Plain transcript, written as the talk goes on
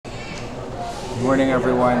Morning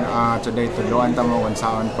everyone. Today tudloan ta mo kung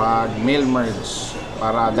saan pag mail merge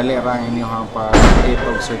para dali ra ang inyong pag-create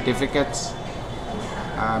of certificates.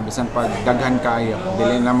 Bisan pag daghan kayo,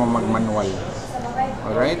 dili na mo mag-manual.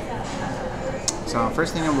 Alright? So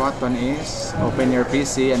first thing yung buhaton is open your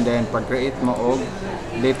PC and then pag-create mo og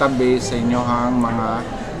database sa inyong mga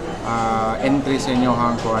entry sa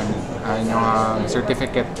inyong inyong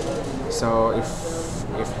certificate. So if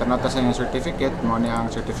tanata sa inyong certificate mo ni ang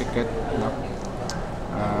certificate, no?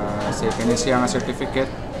 Say kani siya nga certificate,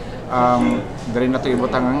 diri na to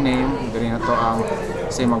ibutang ang name, diri na to ang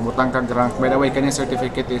say magbutang kag rank. By the way, kani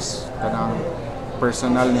certificate is kanang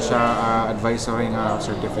personal ni siya advisory nga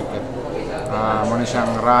certificate. Mo na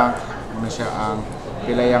siyang rank, mo na siya ang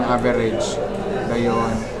pilayang average.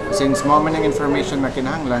 Dayon, since mo man ang information na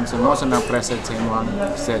kinahanglan, so mo sa na present sa imong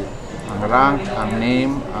Excel. Ang rank, ang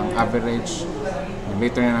name, ang average,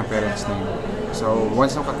 later na ng parents name. So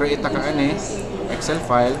once na ka-create ka ani Excel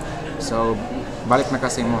file, so balik na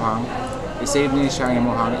kasi imuhang i-save niyo siya ang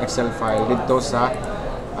imuhang Excel file dito sa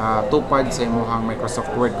tupad sa imuhang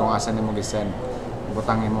Microsoft Word kung asa nimo gi-send.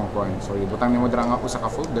 Butang nimo kuan. So ibutang nimo dira nga usa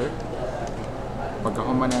ka folder.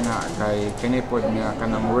 Pagkahuman na kay kini pod nga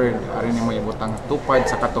kanang Word, ari nimo ibutang tupad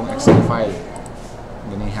sa katong Excel file.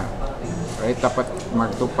 Ganiha. Right, dapat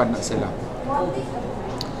magtupad na sila.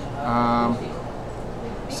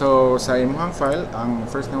 So sa imong file, ang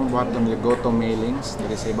first na mo buhaton, you go to mailings,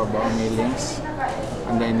 dili sa ibabaw mailings,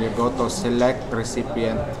 and then you go to select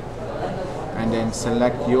recipient, and then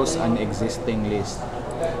select use an existing list.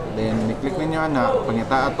 Then i-click ninyo na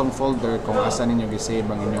pangita atong folder kung asa ninyo gi-save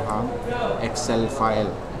ang inyong Excel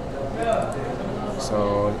file.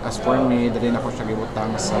 So as for me, dili na ko siya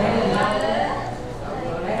gibutang sa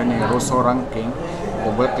kani Rosso ranking,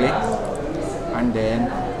 double click, and then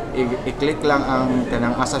i-click lang ang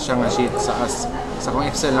kanang asa siya nga sheet sa kung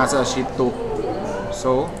Excel nasa sheet 2.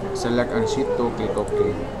 So select ang sheet 2, click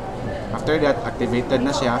OK. After that, activated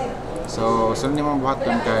na siya. So sunod nimo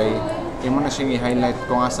buhaton kay imo na siyang i-highlight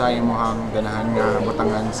kung asa imong ganahan nga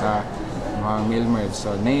butangan sa mga mail merge.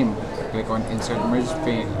 So name, click on insert merge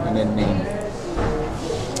field and then name.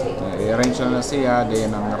 I-arrange na siya,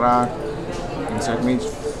 then ang rank, insert merge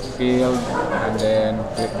field, and then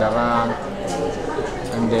click the rank,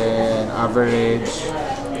 and then average,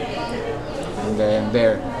 and then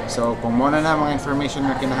there. So kung mo na mga information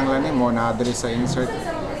na kinahanglan nimo na diri sa insert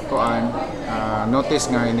kuan,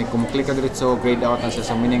 notice nga ini kung click ka diretso grayed out na siya,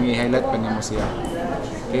 so meaning i-highlight pa nimo siya.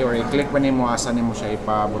 Okay, or i-click pa nimo asa nimo siya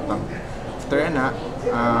ipabutang. After na,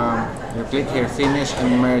 you click here finish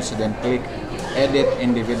and merge, then click edit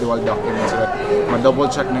individual documents. So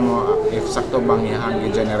ma-double check nimo if sakto bang ihang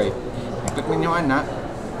i-generate. I-click ninyo ana,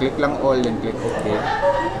 click lang all, then click OK.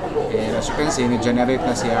 And as you can see, ni-generate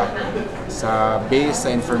na siya sa base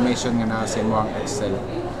sa information nga nasa imong Excel.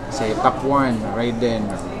 Say top 1 right then,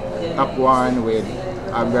 top 1 with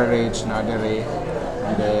average na dere,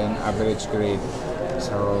 and then average grade.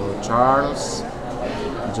 So Charles,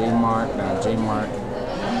 J-Mark,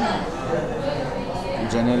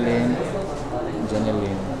 Janeline.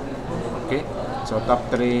 Okay, so top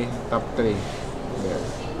 3 there.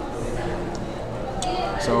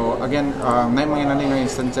 So again, may mga naning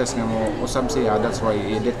instances nga mo usab siya, that's why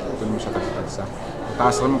i-edit kung mo siya tagsa.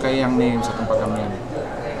 Taas lang kay ang name sa itong paggamyan.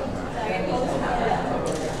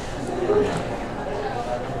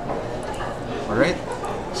 Alright,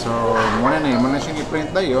 so muna siyang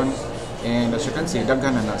i-print na yun, and as you can see,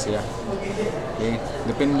 daghan na siya. Okay,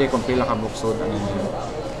 depende kung pila ka buksod ang inyo.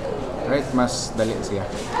 Alright, mas dali siya.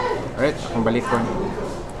 Alright, akong balikon.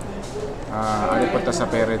 Alipot ta sa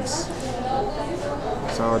parents.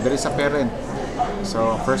 So there is a parent.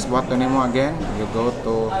 So first button nimo again, you go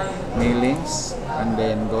to mailings and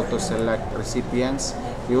then go to select recipients,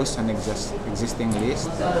 use an existing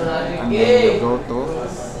list, and then you go to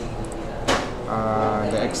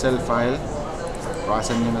the Excel file,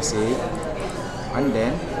 asan nyo na save, and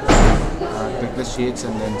then click the sheets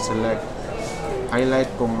and then select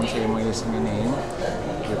highlight kung sa imong list nga name,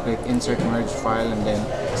 you click insert merge file and then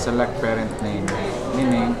select parent name,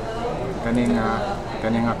 meaning kaning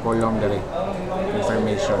column diri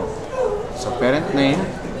information. So parent name,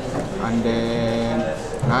 and then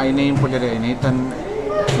na-name po diri Nathan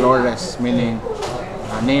Flores, meaning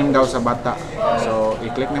name daw sa bata. So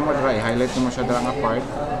i-click nimo dira, i-highlight nimo siya dira nga part,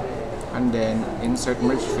 and then insert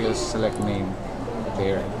merge field, select name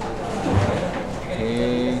there.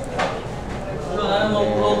 Okay, and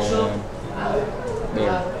then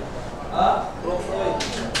there.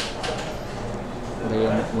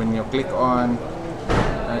 Then when you click on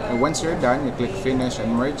once you're done, you click finish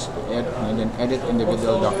and merge, and then edit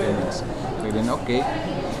individual documents. Click then OK.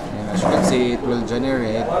 And as you can see, it will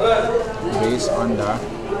generate based on the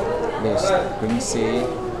list. Quincy,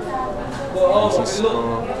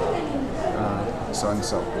 Francisco, so and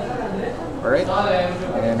so. Alright?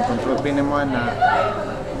 And control P mo na.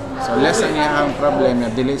 So less ang iyang problem na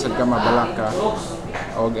dili sad ka mabalak ka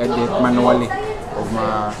o edit manually o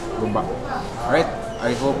maguba. Alright?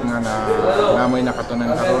 I hope nga na namoy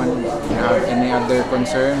nakatunan karon. You have any other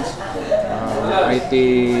concerns, IT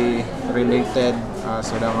related,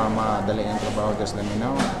 so na madali ang trabaho, just let me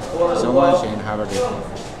know. So much and have a great day.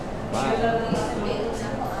 Bye!